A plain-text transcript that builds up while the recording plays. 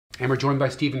And we're joined by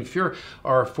Stephen Fuhr,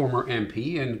 our former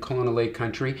MP in Kelowna Lake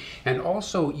Country, and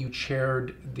also you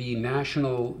chaired the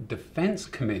National Defense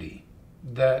Committee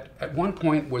that at one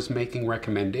point was making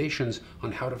recommendations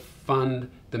on how to fund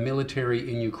the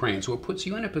military in Ukraine. So it puts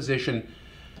you in a position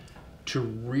to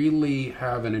really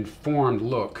have an informed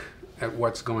look at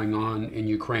what's going on in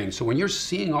Ukraine. So when you're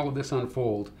seeing all of this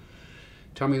unfold,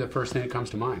 tell me the first thing that comes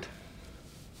to mind.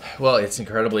 Well, it's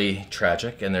incredibly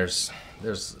tragic, and there's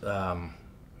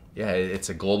it's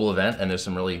a global event, and there's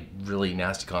some really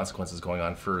nasty consequences going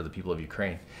on for the people of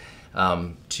Ukraine.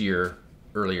 To your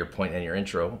earlier point in your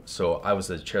intro, so I was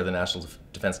the chair of the National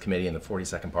Defense Committee in the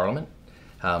 42nd Parliament,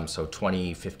 so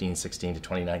 2015-16 to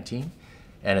 2019.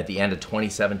 And at the end of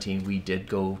 2017, we did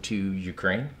go to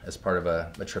Ukraine as part of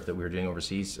a trip that we were doing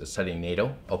overseas, studying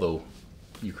NATO. Although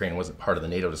Ukraine wasn't part of the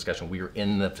NATO discussion, we were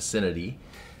in the vicinity,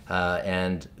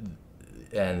 and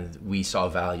we saw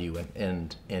value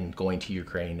in going to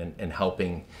Ukraine and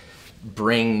helping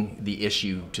bring the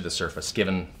issue to the surface.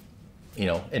 Given,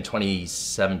 in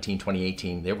 2017,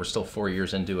 2018, they were still 4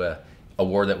 years into a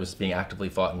war that was being actively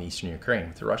fought in eastern Ukraine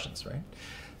with the Russians, right?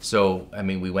 So,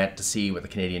 we went to see what the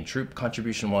Canadian troop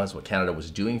contribution was, what Canada was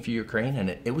doing for Ukraine, and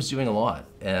it was doing a lot.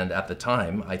 And at the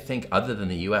time, I think other than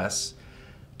the US,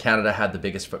 Canada had the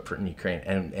biggest footprint in Ukraine.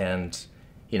 And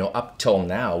up till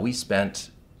now, we spent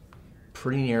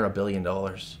pretty near $1 billion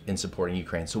in supporting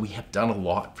Ukraine. So we have done a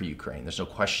lot for Ukraine. There's no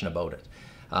question about it.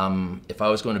 If I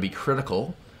was going to be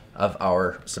critical of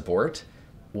our support,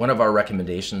 one of our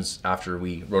recommendations after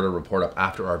we wrote a report up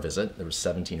after our visit, there was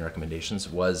 17 recommendations,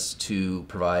 was to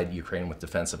provide Ukraine with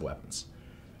defensive weapons,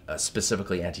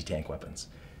 specifically anti-tank weapons.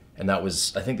 And that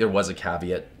was, I think there was a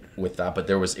caveat with that, but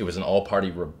it was an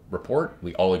all-party report.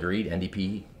 We all agreed,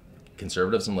 NDP,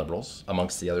 Conservatives and Liberals,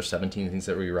 amongst the other 17 things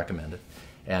that we recommended.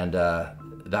 And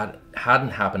that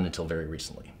hadn't happened until very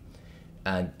recently.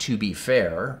 And to be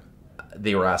fair,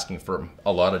 they were asking for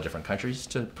a lot of different countries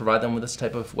to provide them with this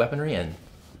type of weaponry, and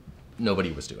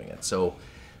nobody was doing it. So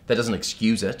that doesn't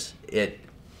excuse it. It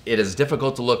is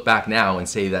difficult to look back now and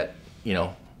say that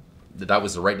that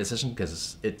was the right decision,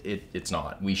 because it's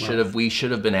not. We should have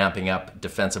been amping up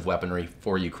defensive weaponry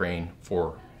for Ukraine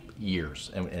for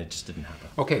years, and it just didn't happen.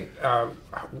 Okay,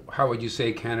 how would you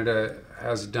say Canada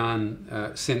has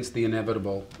done since the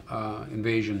inevitable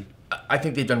invasion? I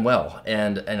think they've done well,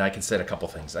 and I can say a couple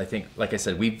things. I think, like I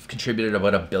said, we've contributed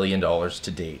about $1 billion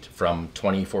to date from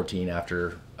 2014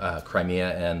 after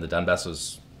Crimea and the Donbass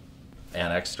was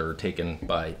annexed or taken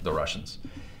by the Russians.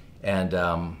 And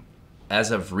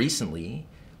as of recently,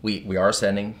 we are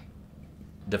sending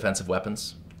defensive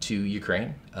weapons to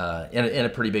Ukraine in a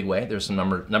pretty big way. There's some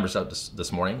numbers out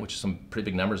this morning, which is some pretty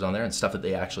big numbers on there and stuff that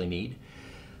they actually need.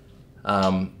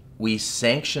 We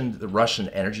sanctioned the Russian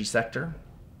energy sector,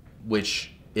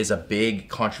 which is a big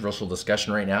controversial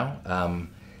discussion right now.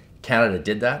 Canada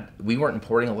did that. We weren't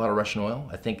importing a lot of Russian oil.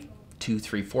 I think 2,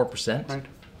 3, 4%, right,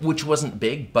 which wasn't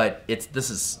big, but this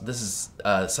is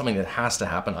something that has to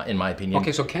happen, in my opinion.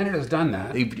 Okay, so Canada's done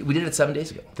that. We did it 7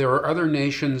 days ago. There are other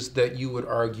nations that you would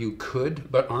argue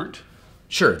could but aren't?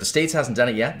 Sure, the States hasn't done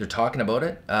it yet. They're talking about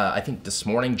it. I think this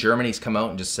morning Germany's come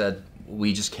out and just said,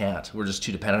 we just can't. We're just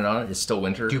too dependent on it. It's still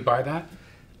winter. Do you buy that?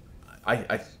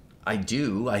 I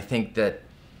do. I think that,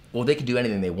 well, they can do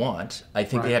anything they want. I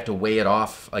think they have to weigh it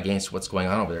off against what's going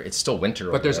on over there. It's still winter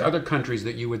over there. But there's other countries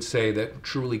that you would say that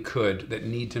truly could, that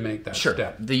need to make that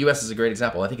step. The U.S. is a great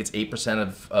example. I think it's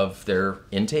 8% of their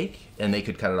intake, and they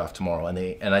could cut it off tomorrow,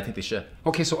 and I think they should.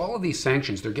 Okay, so all of these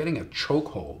sanctions, they're getting a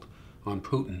chokehold on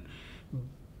Putin.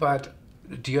 But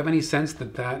do you have any sense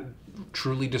that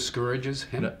truly discourages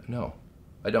him? No,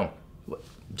 I don't.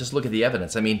 Just look at the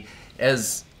evidence.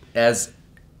 As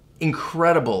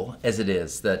incredible as it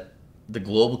is that the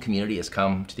global community has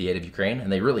come to the aid of Ukraine,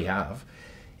 and they really have,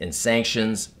 in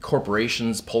sanctions,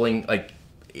 corporations pulling,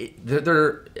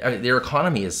 their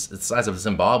economy is the size of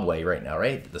Zimbabwe right now,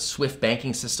 right? The SWIFT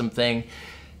banking system thing,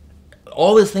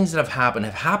 all these things that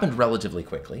have happened relatively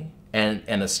quickly,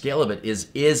 and the scale of it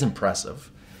is impressive.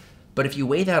 But if you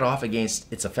weigh that off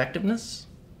against its effectiveness,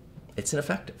 it's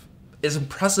ineffective. As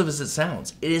impressive as it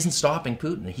sounds, it isn't stopping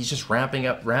Putin. He's just ramping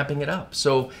it up.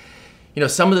 So,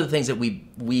 some of the things that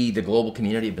we the global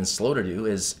community have been slow to do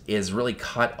is really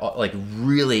cut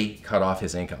off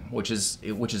his income, which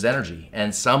is energy.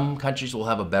 And some countries will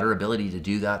have a better ability to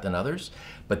do that than others,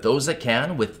 but those that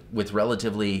can with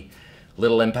relatively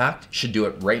little impact should do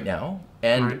it right now.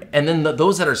 And then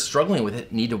those that are struggling with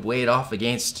it need to weigh it off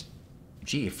against.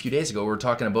 A few days ago we were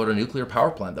talking about a nuclear power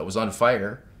plant that was on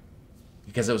fire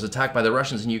because it was attacked by the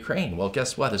Russians in Ukraine. Well,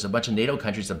 guess what? There's a bunch of NATO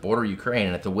countries that border Ukraine,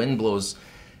 and if the wind blows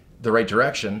the right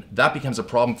direction, that becomes a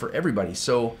problem for everybody.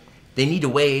 So they need to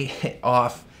weigh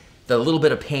off the little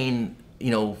bit of pain,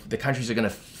 the countries are going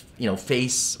to,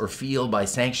 face or feel by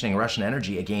sanctioning Russian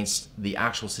energy against the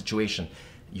actual situation.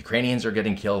 Ukrainians are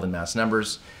getting killed in mass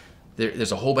numbers.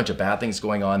 There's a whole bunch of bad things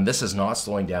going on. This is not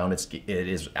slowing down. It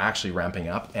is actually ramping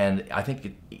up, and I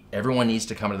think everyone needs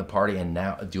to come to the party and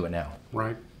do it now.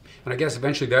 Right. And I guess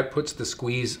eventually that puts the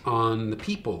squeeze on the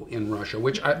people in Russia,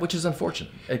 which is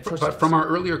unfortunate. But from our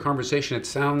earlier conversation, it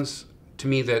sounds to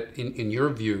me that in your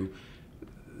view,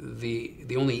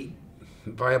 the only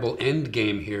viable end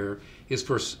game here is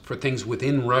for things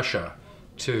within Russia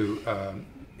to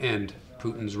end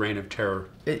Putin's reign of terror.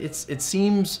 It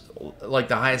seems like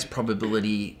the highest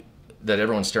probability that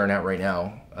everyone's staring at right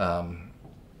now.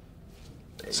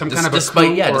 Some kind of a coup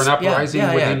or an uprising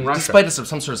within Russia. Despite some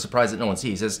sort of surprise that no one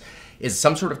sees, is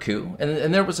some sort of coup.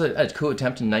 And there was a coup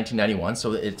attempt in 1991,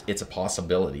 so it's a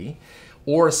possibility.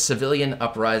 Or a civilian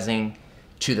uprising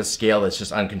to the scale that's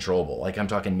just uncontrollable. Like, I'm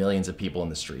talking millions of people in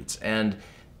the streets. And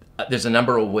there's a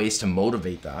number of ways to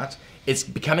motivate that. It's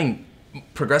becoming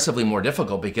progressively more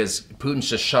difficult because Putin's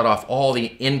just shut off all the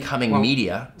incoming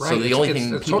media. Right. So the only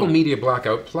thing... It's a total media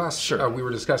blackout. Plus, we were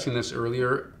discussing this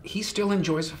earlier, he still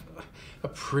enjoys a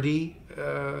pretty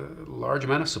large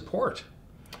amount of support.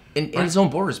 In his own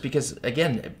borders, because,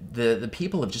 again, the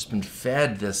people have just been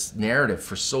fed this narrative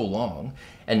for so long,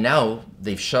 and now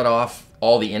they've shut off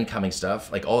all the incoming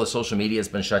stuff. Like, all the social media has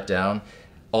been shut down.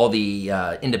 All the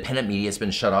independent media has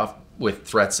been shut off with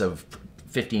threats of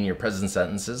 15-year prison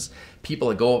sentences. People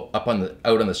that go out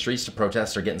on the streets to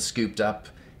protest are getting scooped up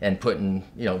and put in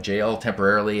jail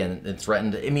temporarily and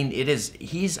threatened. I mean,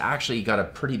 he's actually got a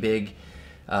pretty big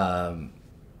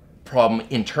problem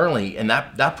internally, and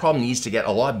that problem needs to get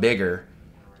a lot bigger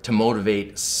to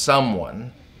motivate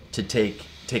someone to take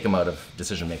him out of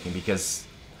decision making. Because,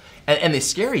 and the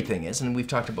scary thing is, and we've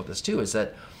talked about this too, is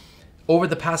that over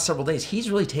the past several days, he's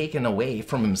really taken away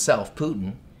from himself,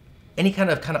 Putin, any kind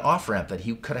of off-ramp that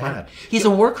he could have had. He's a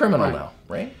war criminal now,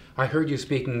 right? I heard you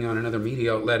speaking on another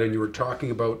media outlet, and you were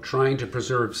talking about trying to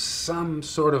preserve some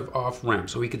sort of off-ramp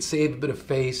so he could save a bit of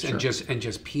face and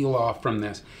just peel off from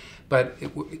this. But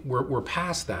we're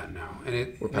past that now, and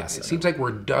it seems like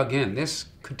we're dug in. This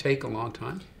could take a long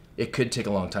time. It could take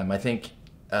a long time. I think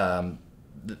the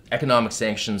economic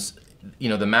sanctions,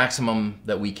 the maximum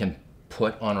that we can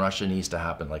put on Russia needs to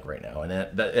happen like right now, and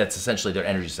that's essentially their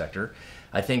energy sector.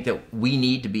 I think that we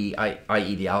need to be,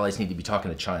 i.e. the allies need to be talking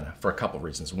to China for a couple of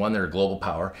reasons. One, they're a global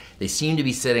power. They seem to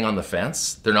be sitting on the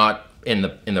fence. They're not in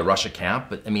the Russia camp,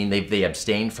 but I mean they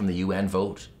abstained from the UN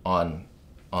vote on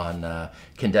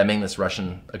condemning this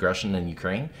Russian aggression in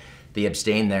Ukraine. They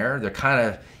abstain there. They're kind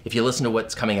of, if you listen to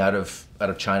what's coming out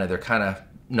of China, they're kind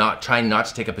of trying not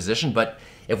to take a position. But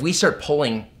if we start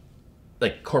pulling,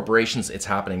 like, corporations, it's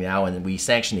happening now, and we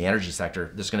sanction the energy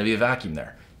sector, there's going to be a vacuum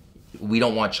there. We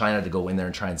don't want China to go in there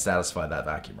and try and satisfy that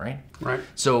vacuum, right? Right.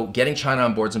 So getting China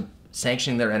on board and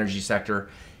sanctioning their energy sector,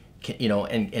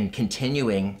 and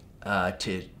continuing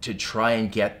to try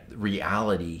and get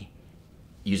reality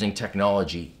using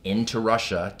technology into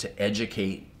Russia to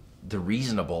educate the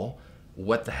reasonable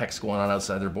what the heck's going on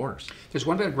outside their borders. There's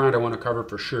one bit of ground I want to cover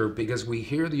for sure, because we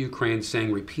hear the Ukraine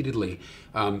saying repeatedly,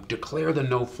 declare the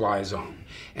no-fly zone.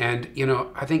 And,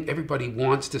 I think everybody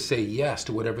wants to say yes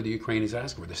to whatever the Ukraine is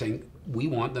asking for. They're saying, we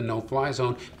want the no-fly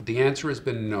zone, but the answer has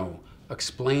been no.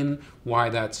 Explain why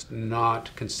that's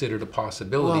not considered a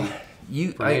possibility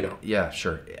for NATO. Yeah,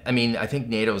 sure. I mean, I think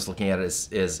NATO is looking at it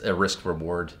as a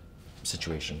risk-reward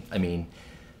situation. I mean,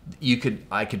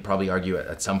 I could probably argue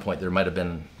at some point there might have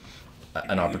been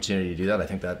an opportunity to do that. I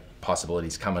think that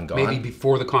possibility's come and gone. Maybe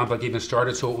before the conflict even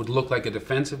started, so it would look like a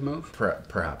defensive move? Perhaps.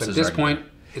 But at this point,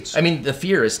 it's... I mean, the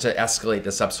fear is to escalate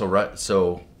this up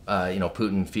so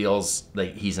Putin feels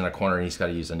like he's in a corner and he's got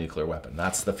to use a nuclear weapon.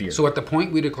 That's the fear. So at the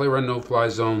point we declare a no-fly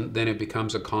zone, then it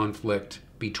becomes a conflict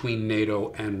between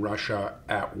NATO and Russia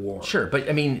at war. Sure, but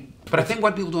I mean... But I think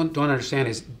what people don't understand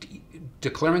is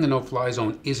declaring a no-fly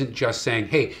zone isn't just saying,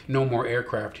 hey, no more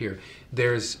aircraft here.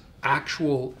 There's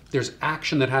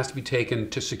action that has to be taken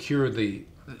to secure the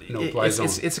no-fly zone.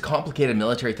 It's a complicated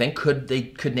military thing. Could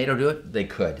NATO do it? They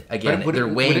could. Again, they're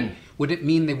weighing. Would it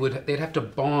mean they'd have to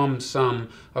bomb some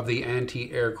of the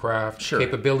anti-aircraft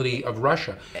capability of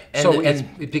Russia? So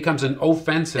it becomes an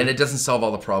offensive. And it doesn't solve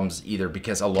all the problems either,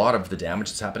 because a lot of the damage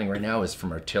that's happening right now is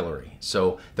from artillery.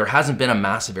 So there hasn't been a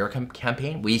massive air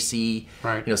campaign. We see,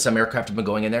 some aircraft have been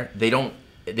going in there. They don't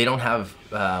have.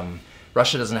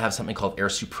 Russia doesn't have something called air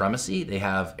supremacy. They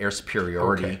have air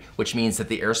superiority, which means that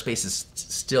the airspace is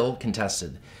still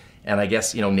contested. And I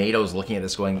guess, NATO is looking at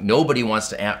this going, nobody wants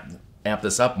to amp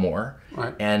this up more,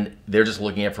 Right. and they're just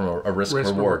looking at it from a risk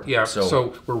reward. Yeah,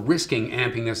 so we're risking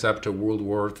amping this up to World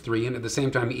War III, and at the same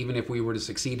time, even if we were to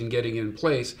succeed in getting it in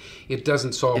place, it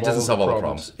doesn't solve all the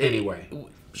problems anyway.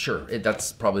 Sure,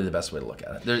 that's probably the best way to look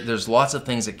at it. There's lots of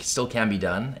things that still can be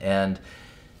done, and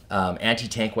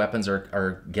anti-tank weapons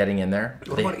are getting in there.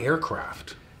 What about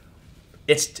aircraft?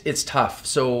 It's tough.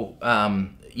 So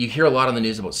you hear a lot on the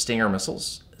news about Stinger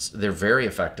missiles. They're very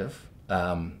effective.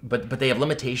 But they have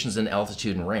limitations in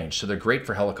altitude and range, so they're great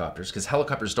for helicopters because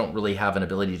helicopters don't really have an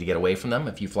ability to get away from them.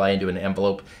 If you fly into an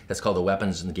envelope that's called the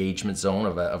weapons engagement zone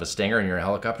of a Stinger and you're in a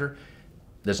helicopter,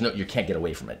 you can't get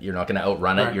away from it. You're not going to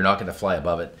outrun it. Right. You're not going to fly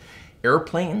above it.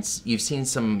 Airplanes, you've seen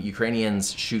some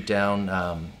Ukrainians shoot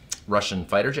down Russian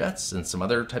fighter jets and some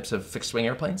other types of fixed-wing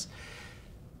airplanes.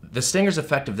 The Stinger's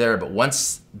effective there, but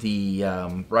once the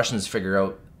Russians figure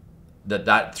out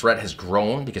that threat has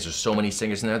grown because there's so many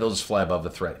Stingers in there, they'll just fly above the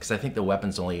threat. Because I think the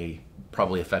weapon's only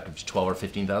probably effective to 12 or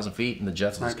 15,000 feet, and the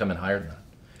jets will just come in higher than that.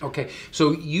 Okay, so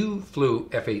you flew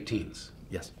F-18s.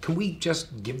 Yes. Can we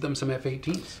just give them some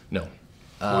F-18s? No.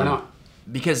 Why not?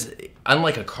 Because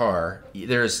unlike a car,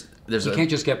 there's You can't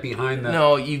just get behind the...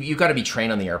 No, you've got to be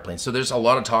trained on the airplane. So there's a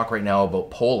lot of talk right now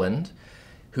about Poland,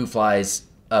 who flies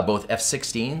both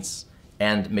F-16s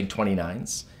and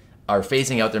MiG-29s, are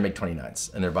phasing out their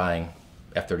MiG-29s, and they're buying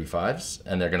F-35s,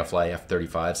 and they're going to fly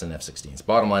F-35s and F-16s.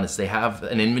 Bottom line is they have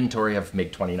an inventory of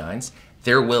MiG-29s.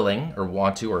 They're willing, or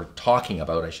want to, or talking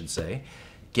about, I should say,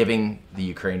 giving the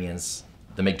Ukrainians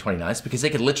the MiG-29s because they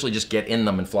could literally just get in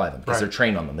them and fly them because they're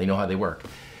trained on them. They know how they work.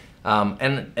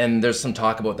 And there's some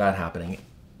talk about that happening.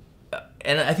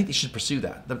 And I think they should pursue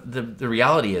that. The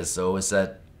reality is, though, is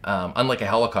that unlike a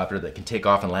helicopter that can take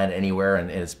off and land anywhere and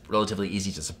is relatively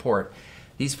easy to support,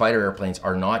 these fighter airplanes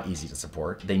are not easy to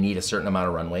support. They need a certain amount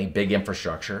of runway, big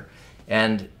infrastructure.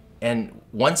 And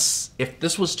once, if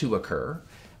this was to occur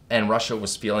and Russia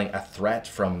was feeling a threat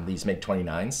from these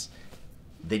MiG-29s,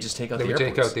 they just take out the airports. They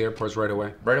would take out the airports right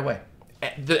away. Right away.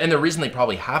 And the reason they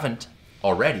probably haven't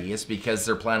already is because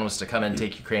their plan was to come in and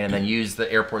take Ukraine and then use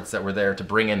the airports that were there to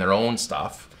bring in their own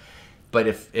stuff. But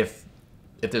if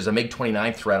there's a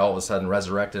MiG-29 threat all of a sudden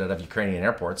resurrected out of Ukrainian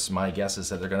airports, my guess is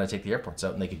that they're going to take the airports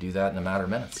out, and they could do that in a matter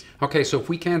of minutes. Okay, so if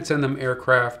we can't send them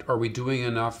aircraft, are we doing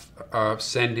enough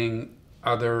sending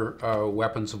other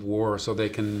weapons of war so they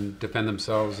can defend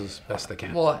themselves as best they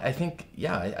can? Well, I think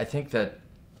that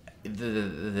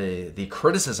the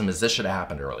criticism is this should have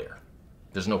happened earlier.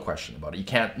 There's no question about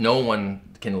it. No one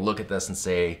can look at this and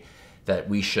say that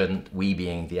we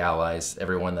being the allies,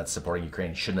 everyone that's supporting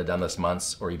Ukraine, shouldn't have done this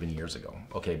months or even years ago.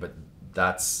 Okay, but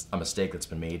that's a mistake that's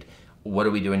been made. What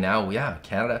are we doing now? Yeah,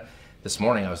 Canada, this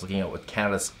morning I was looking at what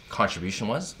Canada's contribution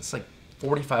was. It's like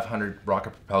 4,500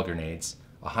 rocket-propelled grenades,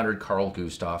 100 Carl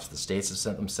Gustavs. The States have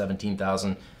sent them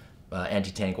 17,000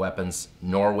 anti-tank weapons.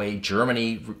 Norway,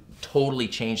 Germany totally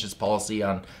changed its policy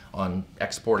on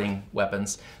exporting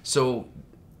weapons. So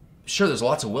sure, there's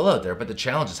lots of will out there, but the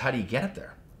challenge is how do you get it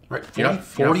there? Right,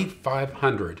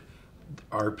 4,500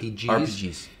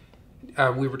 RPGs.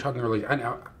 We were talking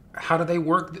earlier. How do they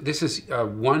work? This is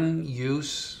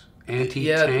one-use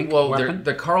anti-tank weapon?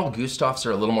 The Carl Gustavs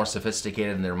are a little more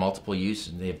sophisticated and they're multiple use,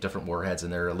 and they have different warheads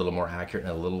and they're a little more accurate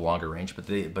and a little longer range. But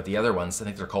the other ones, I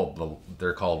think they're called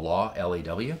LAW,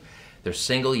 L-A-W. They're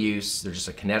single use. They're just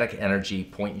a kinetic energy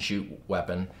point and shoot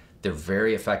weapon. They're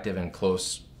very effective in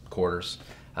close quarters.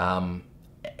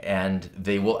 And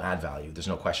they will add value, there's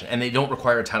no question. And they don't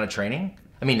require a ton of training.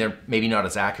 I mean, they're maybe not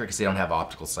as accurate because they don't have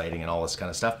optical sighting and all this kind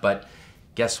of stuff, but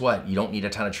guess what? You don't need a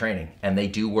ton of training, and they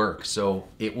do work. So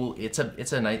it's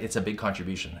a big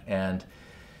contribution. And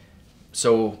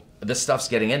so this stuff's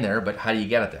getting in there, but how do you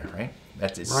get it there, right?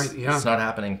 It's not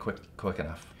happening quick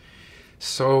enough.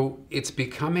 So it's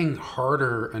becoming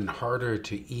harder and harder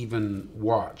to even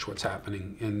watch what's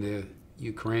happening in the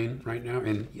Ukraine right now,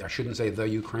 and I shouldn't say the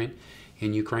Ukraine,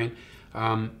 in Ukraine.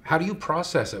 How do you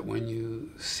process it when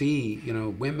you see,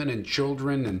 women and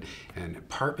children and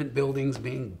apartment buildings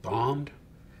being bombed?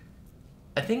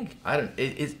 I think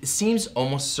it seems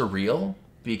almost surreal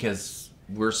because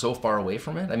we're so far away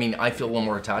from it. I mean, I feel a little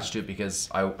more attached to it because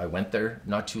I went there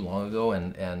not too long ago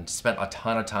and spent a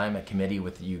ton of time at committee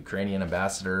with the Ukrainian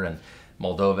ambassador and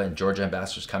Moldova and Georgia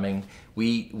ambassadors coming.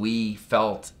 We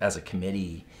felt as a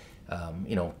committee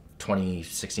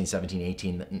 2016, 17,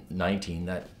 18, 19,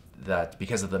 that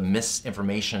because of the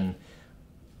misinformation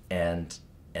and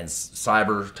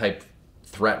cyber type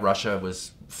threat Russia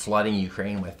was flooding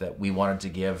Ukraine with, that we wanted to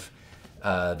give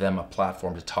them a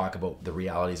platform to talk about the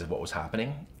realities of what was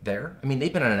happening there. I mean,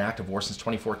 they've been in an active war since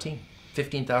 2014.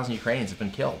 15,000 Ukrainians have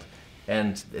been killed.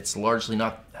 and it's largely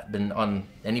not been on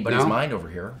anybody's mind over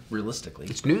here, realistically.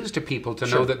 It's news to people to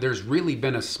know that there's really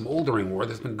been a smoldering war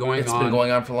that's been going on. It's been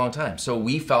going on for a long time. So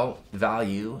we felt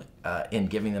value in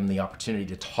giving them the opportunity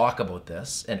to talk about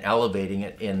this and elevating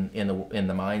it in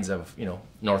the minds of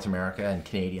North America and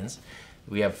Canadians.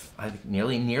 We have, I think,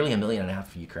 nearly 1.5 million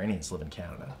Ukrainians live in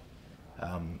Canada.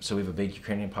 So we have a big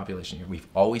Ukrainian population here. We've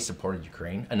always supported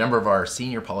Ukraine. A number of our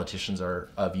senior politicians are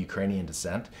of Ukrainian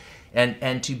descent.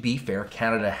 And to be fair,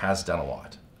 Canada has done a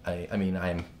lot. I mean,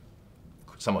 I'm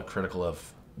somewhat critical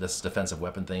of this defensive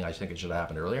weapon thing. I think it should have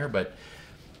happened earlier. But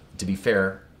to be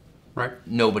fair,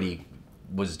 nobody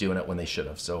was doing it when they should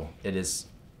have. So it is,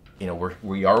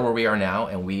 we are where we are now,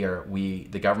 and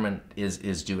the government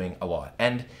is doing a lot.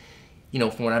 And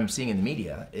from what I'm seeing in the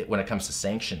media, when it comes to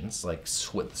sanctions, like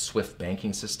SWIFT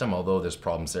banking system, although there's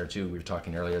problems there too. We were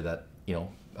talking earlier that,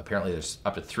 apparently there's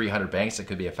up to 300 banks that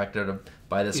could be affected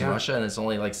by this in Russia, and it's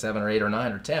only like 7 or 8 or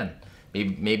 9 or 10.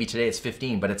 Maybe today it's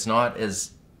 15, but it's not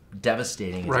as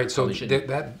devastating as it probably should be.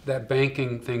 That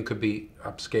banking thing could be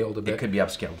upscaled a bit. It could be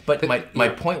upscaled. But my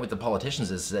point with the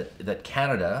politicians is that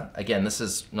Canada, again, this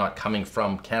is not coming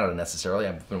from Canada necessarily.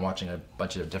 I've been watching a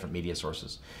bunch of different media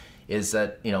sources, is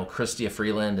that Chrystia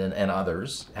Freeland and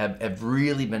others have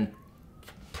really been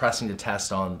pressing the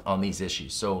test on these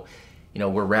issues. So,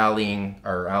 we're rallying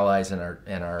our allies and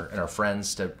our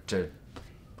friends to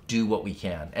do what we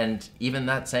can. And even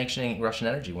that sanctioning Russian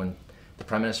energy, when the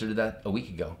Prime Minister did that a week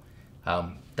ago,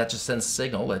 that just sends a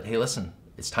signal that, hey, listen,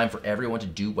 it's time for everyone to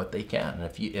do what they can.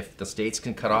 And if the States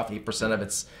can cut off 8% of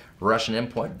its Russian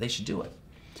import, they should do it.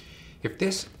 If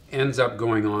this ends up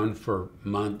going on for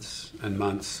months and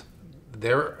months,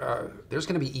 there's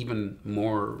going to be even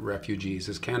more refugees.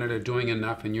 Is Canada doing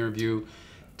enough, in your view,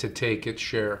 to take its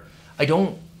share?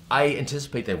 I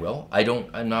anticipate they will. I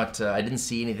didn't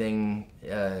see anything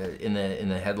in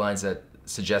the headlines that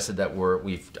suggested that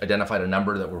we've identified a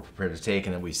number that we're prepared to take,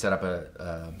 and that we set up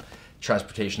a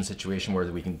transportation situation where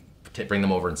we can bring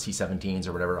them over in C-17s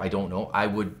or whatever. I don't know. I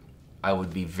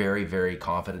would be very, very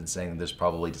confident in saying that there's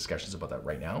probably discussions about that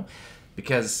right now,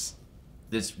 because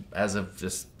as of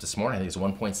this morning, I think it's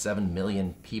 1.7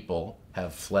 million people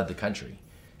have fled the country,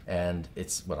 and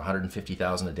it's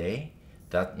 150,000 a day.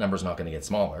 That number's not going to get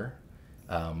smaller.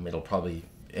 It'll probably,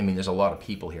 there's a lot of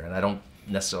people here, and I don't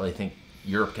necessarily think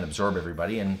Europe can absorb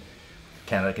everybody, and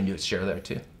Canada can do its share there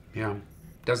too. Yeah.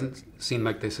 Doesn't seem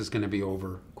like this is going to be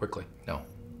over quickly. No.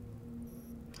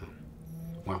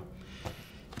 Well,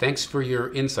 thanks for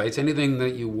your insights. Anything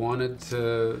that you wanted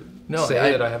to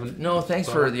say that I haven't? No, thanks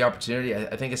for the opportunity.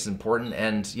 I think it's important,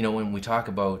 and when we talk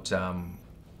about, I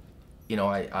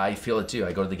feel it too.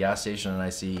 I go to the gas station and I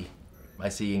see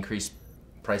increased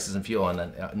prices in fuel,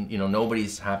 and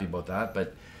nobody's happy about that,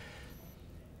 but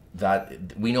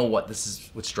that we know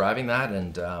what's driving that,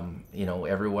 and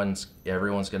everyone's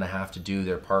going to have to do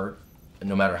their part,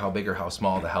 no matter how big or how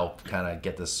small, to help kind of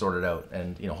get this sorted out.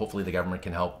 And hopefully the government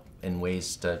can help in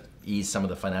ways to ease some of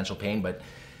the financial pain. But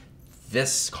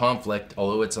this conflict,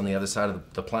 although it's on the other side of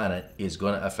the planet, is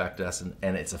going to affect us,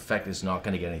 and its effect is not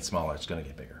going to get any smaller. It's going to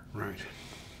get bigger. Right.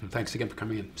 And thanks again for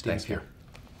coming in. Steve's Thanks, here.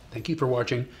 Thank you for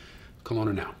watching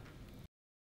Kelowna Now.